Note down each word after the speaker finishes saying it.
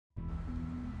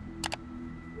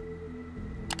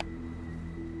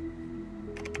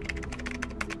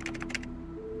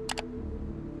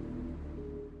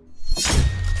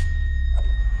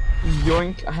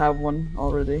yoink, I have one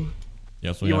already.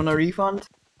 Yeah, so you want a refund?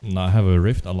 No, I have a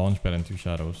rift, a launch pad, and 2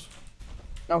 shadows.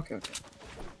 Okay, okay.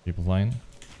 People flying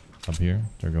up here.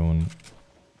 They're going.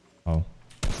 Oh,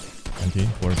 20,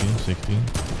 40, 60.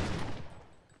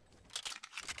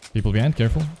 People behind,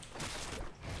 careful.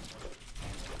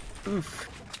 Oof.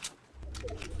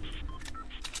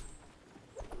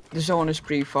 The zone is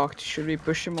pretty fucked. Should we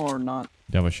push him or not?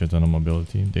 They have a shit ton of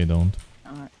mobility. They don't.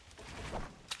 Alright.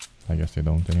 I guess they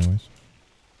don't, anyways.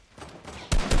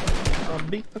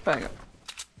 Big papaya.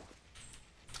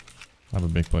 I have a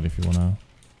big butt if you wanna.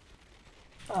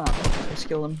 Ah, let's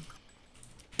kill him.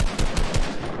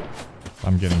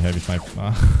 I'm getting heavy sniped.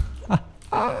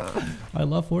 I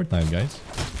love Fortnite, guys.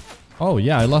 Oh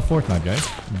yeah, I love Fortnite, guys.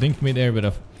 Dink mid-air with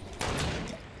a...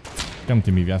 Come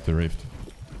to me, we have to rift.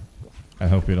 I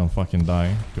hope you don't fucking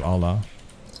die to Allah.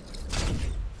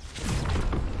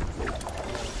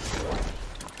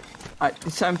 Alright,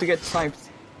 it's time to get sniped.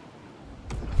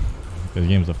 This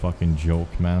game's a fucking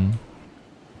joke, man.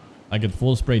 I get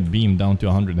full sprayed beam down to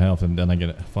 100 health and then I get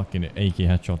a fucking AK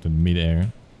headshot in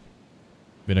mid-air.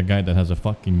 With a guy that has a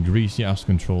fucking greasy ass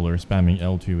controller spamming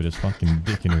L2 with his fucking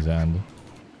dick in his hand.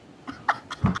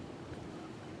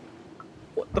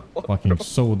 What the fuck? Fucking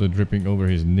soda dripping over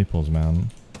his nipples, man.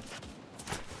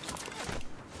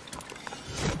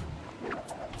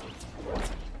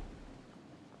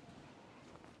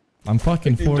 I'm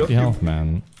fucking 40 health,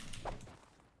 man.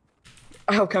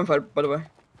 I have campfire, by the way.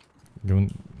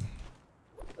 Going...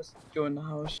 Let's go in the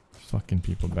house. Fucking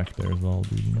people back there as well,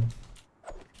 dude.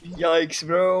 Yikes,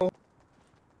 bro.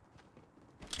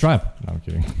 Trap! No, I'm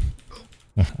kidding.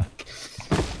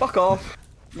 Fuck off.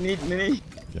 You need mini.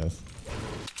 Yes.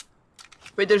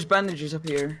 Wait, there's bandages up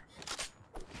here.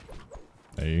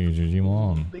 Hey, GG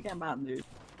on. Big and bad, dude.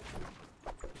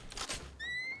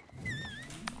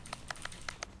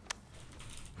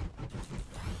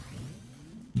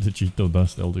 The Cheeto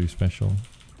Dust LD special.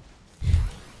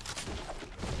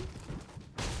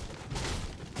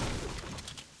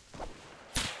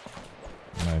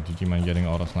 Did you mind getting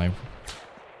auto snipe?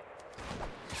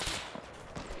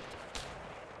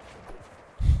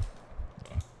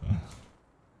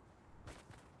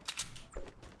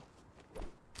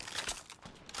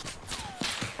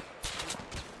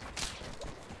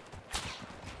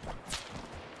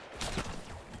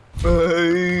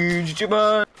 Hey, GG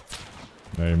man.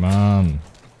 Hey man.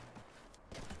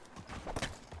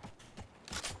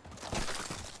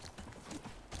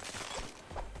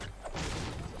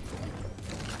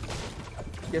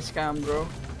 Get scammed, bro.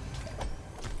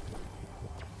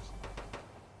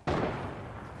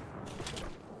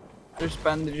 There's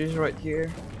bandages right here.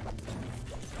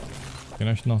 Can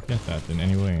I not get that in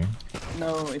any way?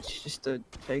 No, it's just a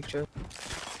fake shot.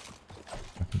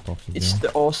 Fucking toxic. It's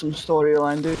the awesome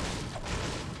storyline, dude.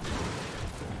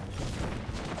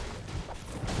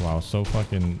 Wow, so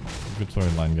fucking good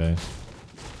storyline, guys.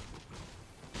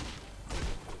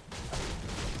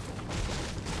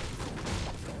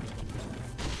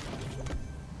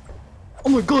 Oh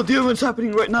my god, the event's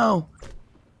happening right now!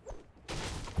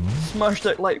 Smash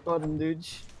that like button,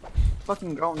 dudes.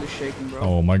 Fucking ground is shaking, bro.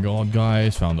 Oh my god,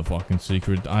 guys. Found the fucking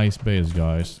secret ice base,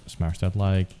 guys. Smash that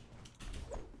like.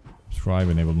 Subscribe,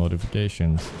 enable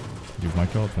notifications. Use my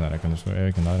code Fnatic _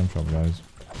 Eric and item shop, guys.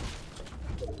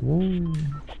 Whoa.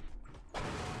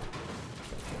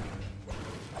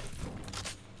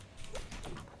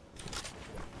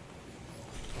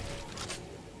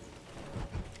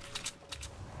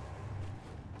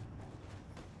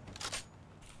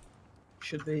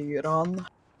 Should we run?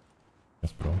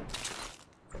 Yes, bro.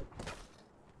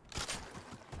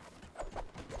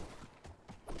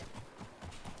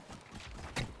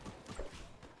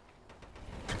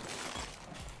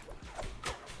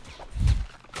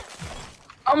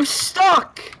 I'm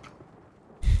stuck!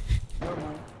 Never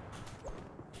mind.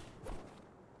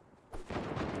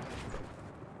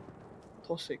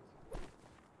 Toxic.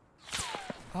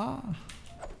 Ah.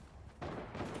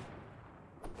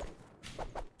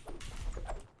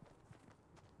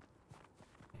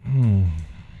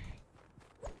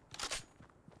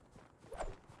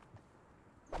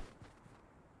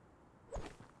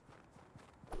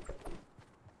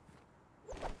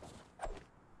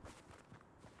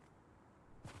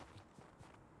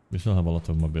 We still have a lot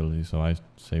of mobility, so I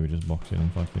say we just box it and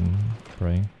fucking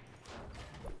pray.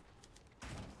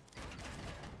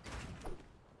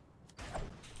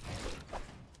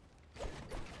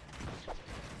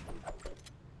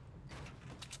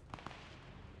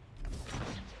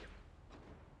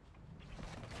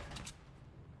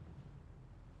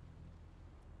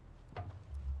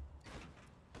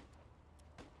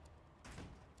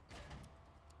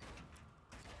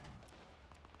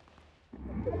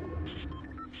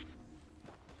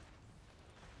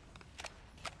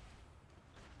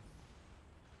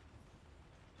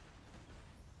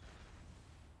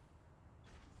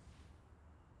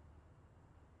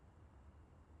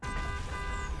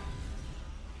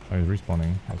 Oh, he's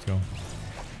respawning. Let's go.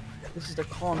 This is the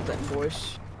content,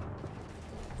 boys.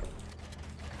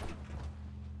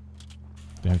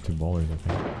 They have 2 ballers, I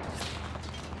think.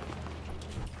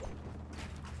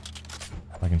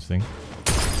 I can sting.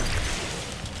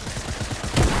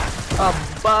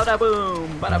 Bada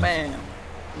boom, bada bam.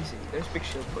 Easy. There's big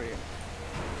shield for you.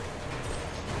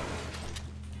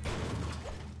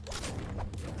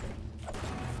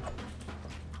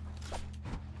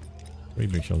 Three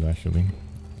big shields actually.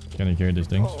 Can you carry these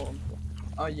things?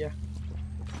 Oh yeah.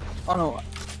 Oh no,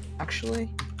 actually,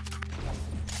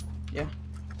 yeah.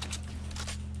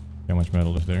 How much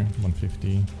metal is there?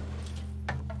 150.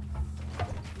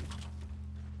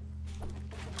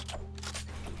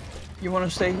 You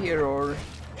wanna stay here or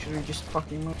should we just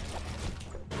fucking move?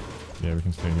 Yeah, we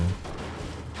can stay here.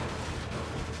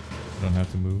 We don't have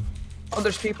to move. Oh,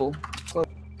 there's people. Close.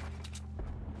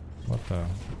 What the?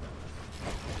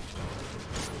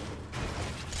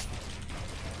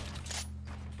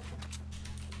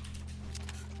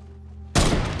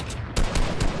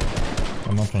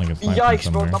 I'm not trying to get sniped from Yikes,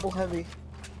 bro, somewhere. double heavy.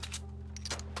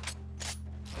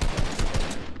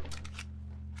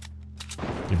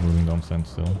 Keep moving, don't stand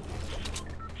still.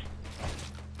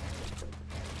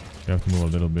 You have to move a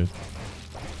little bit.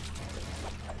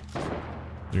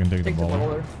 You can take the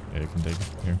baller. Yeah, you can take it.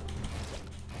 Here.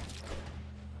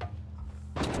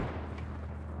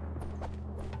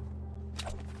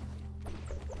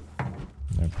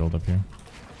 Yeah, build up here.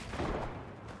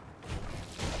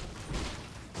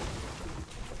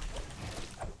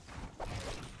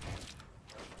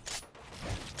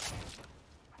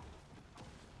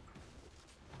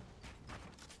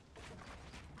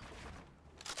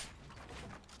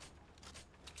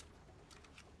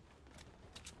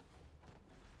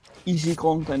 Easy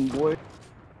content, boy.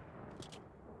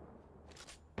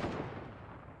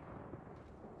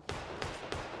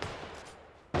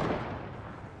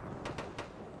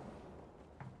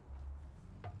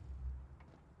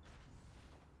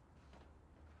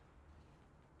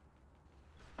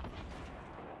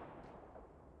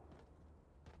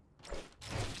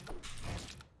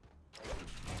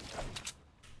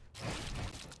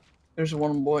 There's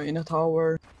one boy in a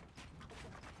tower.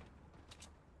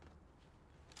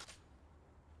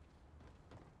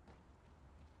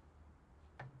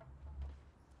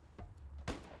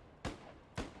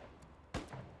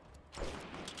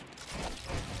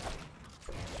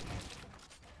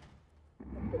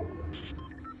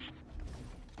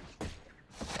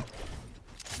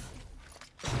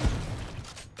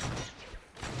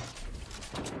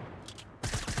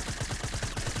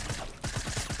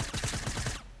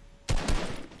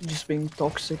 Just being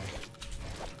toxic.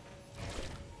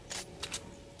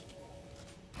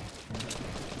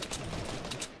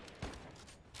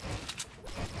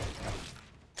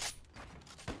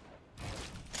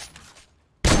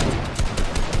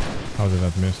 How did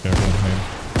that miss? Careful, maybe.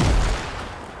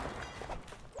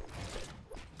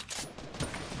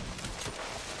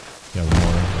 Yeah, the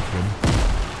more, that's good.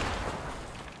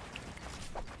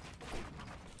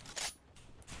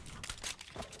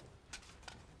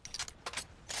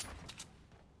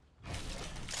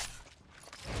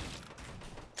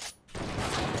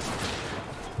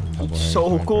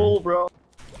 So cool, bro.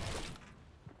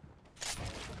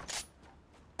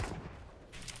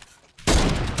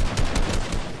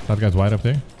 That guy's wide up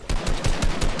there.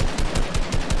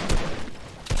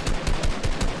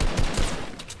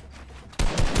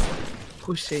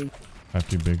 Pussy. I have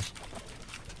 2 bigs.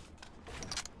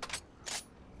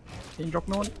 Can you drop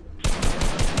me one?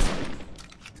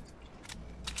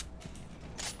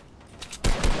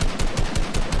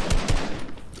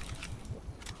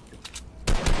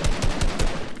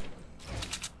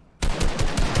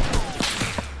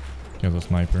 He has a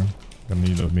sniper. Gonna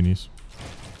need those minis.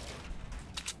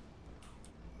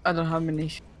 I don't have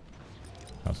many.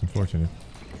 That's unfortunate.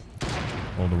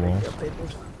 Hold the wall.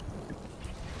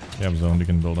 You have zone, you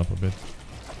can build up a bit.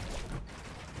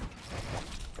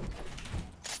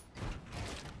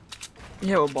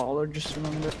 You have a baller, just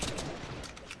remember.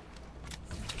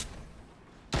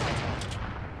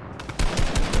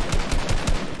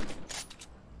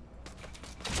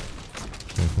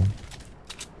 Careful.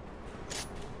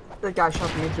 That guy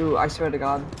shot me through, I swear to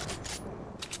God.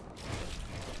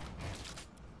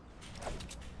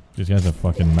 These guys are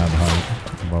fucking mad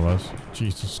high above us.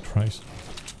 Jesus Christ.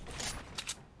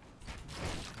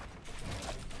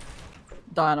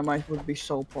 Dynamite would be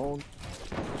so bold.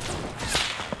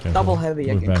 Careful. Double heavy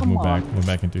Move again, back, come move on. back, move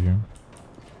back into here.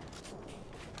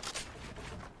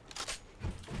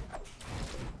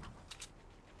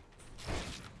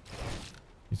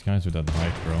 These guys are that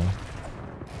height, bro.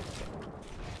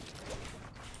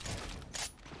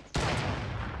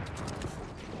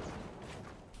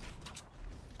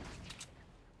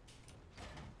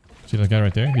 See that guy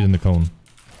right there? He's in the cone.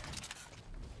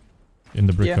 In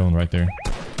the brick cone right there.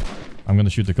 I'm gonna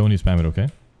shoot the cone, you spam it, okay?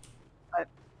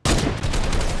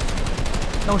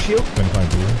 No shield.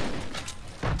 25 blue.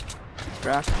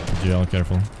 Crack. GL,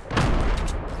 careful.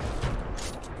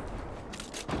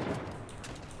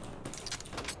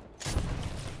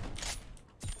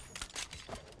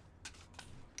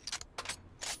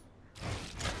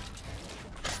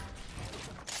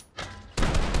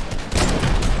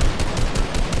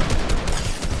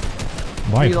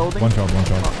 Why? Reloading. One shot.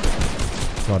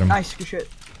 Got him. Nice, good shit.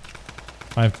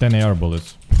 I have 10 AR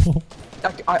bullets.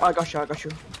 I got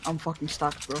you. I'm fucking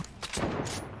stacked, bro.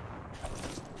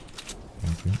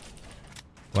 Thank you.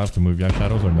 Do I have to move? You have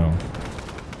shadows or no?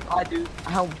 I do.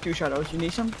 I have 2 shadows. You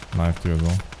need some? No, I have 2 as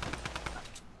well.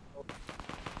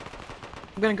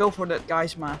 I'm gonna go for that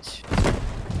guy's match.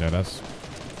 Yeah, that's...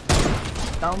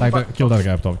 Down kill that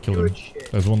guy up top. Kill him. Good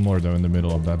shit. There's one more though in the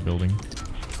middle of that building.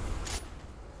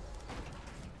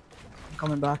 I'm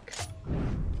coming back.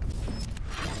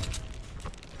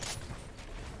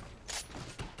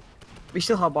 We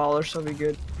still have ballers, so we're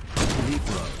good.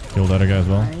 Kill that guy as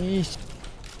well. Nice.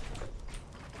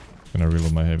 Gonna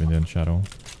reload my heavy in shadow.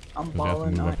 I'm Because I have to balling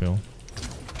move now. uphill.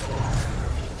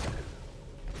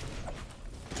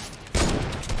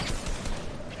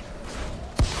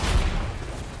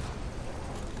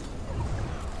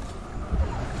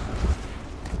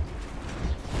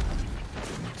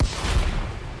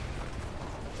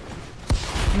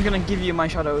 I'm gonna give you my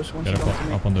shadows once Get you come to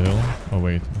me. up on the hill. Oh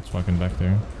wait, it's fucking back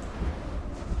there.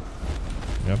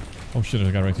 Yep. Oh shit, there's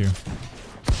a guy right here.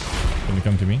 Can you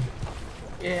come to me?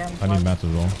 Yeah, I need mats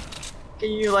as well.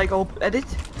 Can you like edit?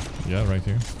 Yeah, right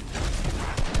here.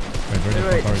 Wait, where the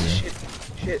fuck are you?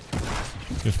 Shit.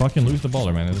 Just fucking lose the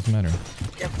baller, man. It doesn't matter.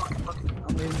 Yeah, fuck.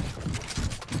 I'm leaving.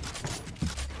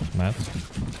 Mats.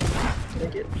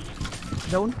 Take it.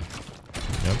 Zone.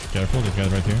 Yep, careful. This guy's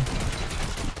right here.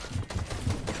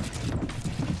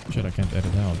 Shit, I can't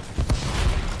edit out.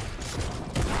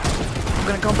 I'm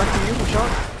gonna come back to you for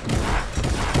shot.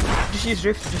 Just use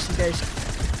drift just in case.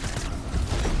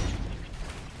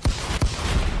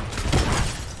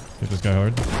 Hit this guy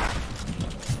hard.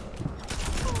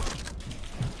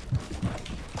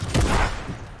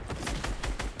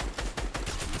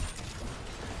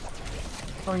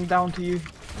 Going down to you.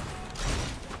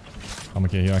 I'm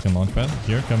okay here. I can launch pad.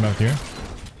 Here, come back here.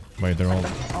 Wait, they're all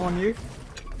I'm on you.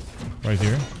 right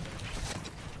here.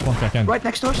 Fuck, I can't. Right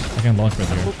next to us. I can't launch pad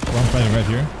here. Launch pad right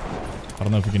here. I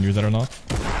don't know if we can use that or not.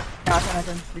 Yeah, I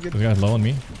can. You're good. This guy's low on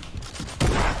me.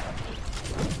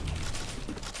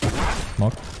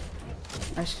 Knock.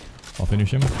 Nice. I'll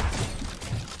finish him.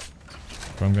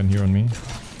 Drum gun here on me.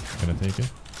 Gonna take it.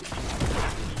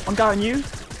 One guy on you.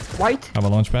 White. Have a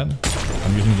launch pad.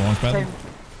 I'm using the launch pad. Same.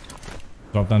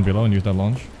 Drop down below and use that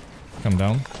launch. Come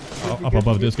down. Up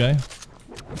above this guy.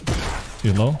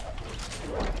 He's low.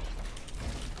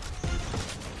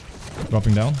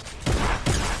 Dropping down.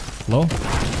 Low.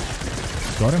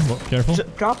 Got him. Careful.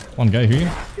 Drop. One guy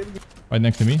here. Right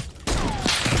next to me.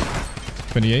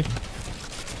 28.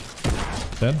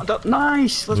 Dead.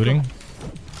 Nice. Let's Looting. go.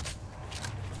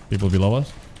 People below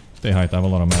us. Stay high. I have a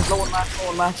lot of mats. Low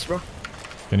on mats, bro.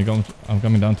 Can you come? I'm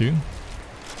coming down to you.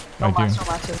 Right here. No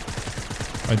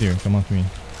mats. Right here. Come on to me.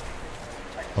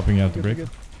 Hoping you have the brick. Good.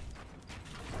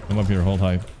 Come up here. Hold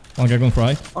high. One guy going for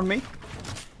height. On me.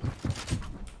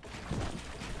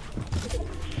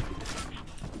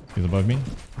 He's above me.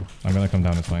 I'm gonna come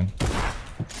down. It's fine.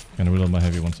 Gonna reload my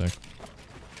heavy. 1 sec.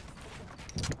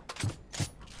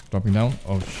 Dropping down.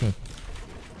 Oh shit.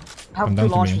 I have Come 2 down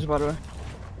to launchers, me. by the way.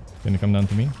 Can you come down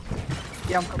to me?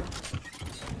 Yeah, I'm coming.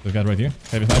 This guy right here.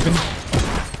 Heavy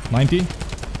sniping. 90.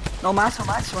 No mats.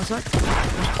 1 sec.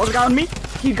 Oh, the guy on me.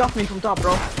 He got me from top,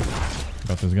 bro.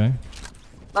 Got this guy.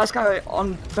 Last guy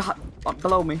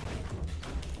below me.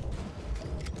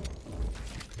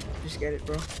 Just get it,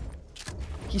 bro.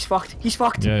 He's fucked.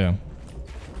 Yeah.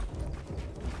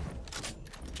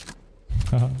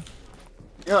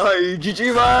 Hey,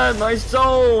 GG man, nice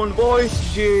zone, boys.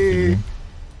 GG.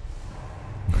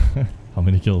 How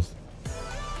many kills?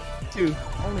 2,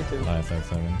 only 2. Nice,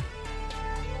 7.